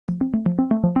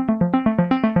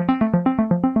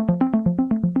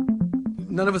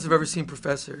none of us have ever seen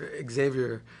Professor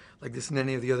Xavier like this in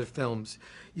any of the other films.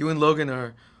 You and Logan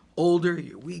are older,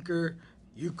 you're weaker,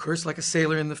 you curse like a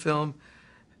sailor in the film.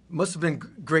 Must have been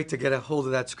great to get a hold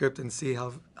of that script and see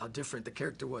how different the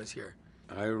character was here.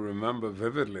 I remember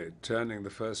vividly turning the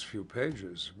first few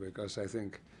pages because I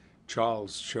think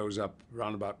Charles shows up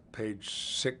around about page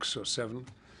 6 or 7.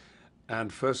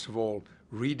 And first of all,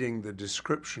 reading the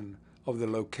description of the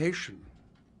location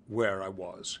where I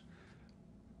was.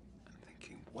 I'm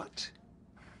thinking, what?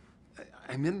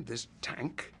 I'm in this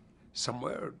tank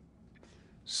somewhere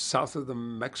south of the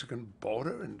Mexican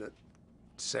border in the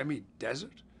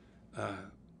semi-desert?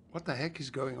 What the heck is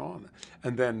going on?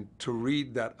 And then to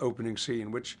read that opening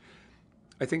scene, which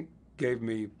I think gave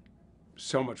me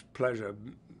so much pleasure.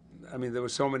 I mean, there were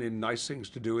so many nice things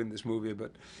to do in this movie,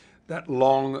 but that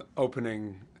long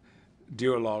opening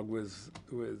duologue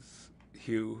with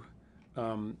Hugh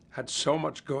had so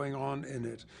much going on in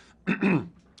it.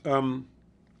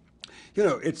 You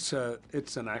know, it's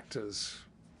an actor's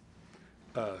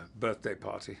birthday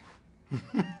party.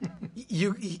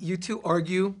 You two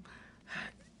argue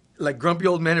like Grumpy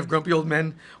Old Men, if Grumpy Old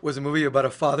Men was a movie about a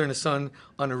father and a son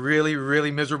on a really, really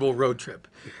miserable road trip.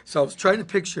 So I was trying to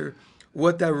picture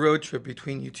what that road trip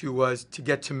between you two was to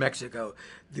get to Mexico.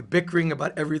 The bickering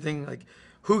about everything, like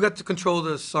who got to control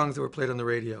the songs that were played on the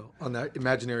radio on that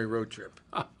imaginary road trip?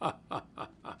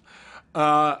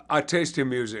 Our taste in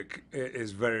music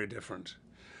is very different.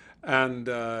 And,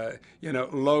 you know,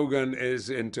 Logan is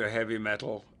into heavy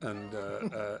metal, and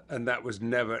that was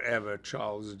never, ever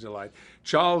Charles' delight.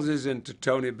 Charles is into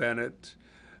Tony Bennett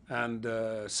and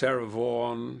Sarah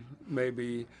Vaughan,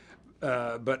 maybe,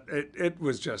 but it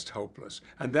was just hopeless.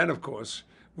 And then, of course,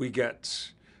 we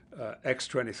get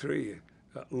X-23,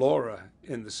 Laura,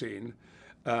 in the scene,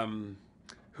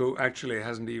 who actually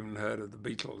hasn't even heard of the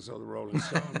Beatles or the Rolling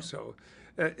Stones. So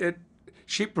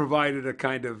she provided a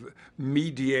kind of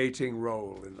mediating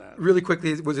role in that. Really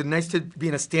quickly, was it nice to be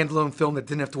in a standalone film that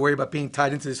didn't have to worry about being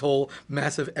tied into this whole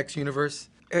massive X universe?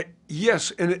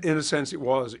 Yes, in a sense it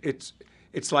was.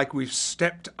 It's like we've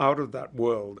stepped out of that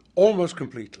world almost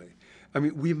completely. I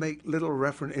mean, we make little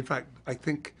reference. In fact, I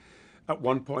think at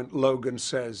one point Logan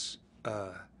says,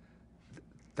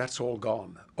 that's all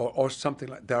gone, or something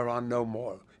like, there are no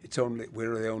more. It's only,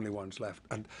 we're the only ones left.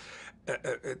 And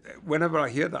whenever I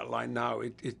hear that line now,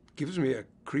 it gives me a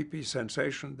creepy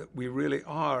sensation that we really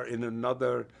are in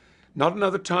another, not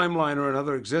another timeline or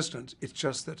another existence. It's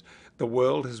just that the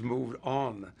world has moved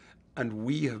on and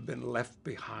we have been left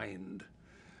behind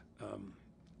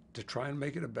to try and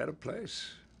make it a better place.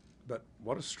 But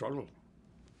what a struggle.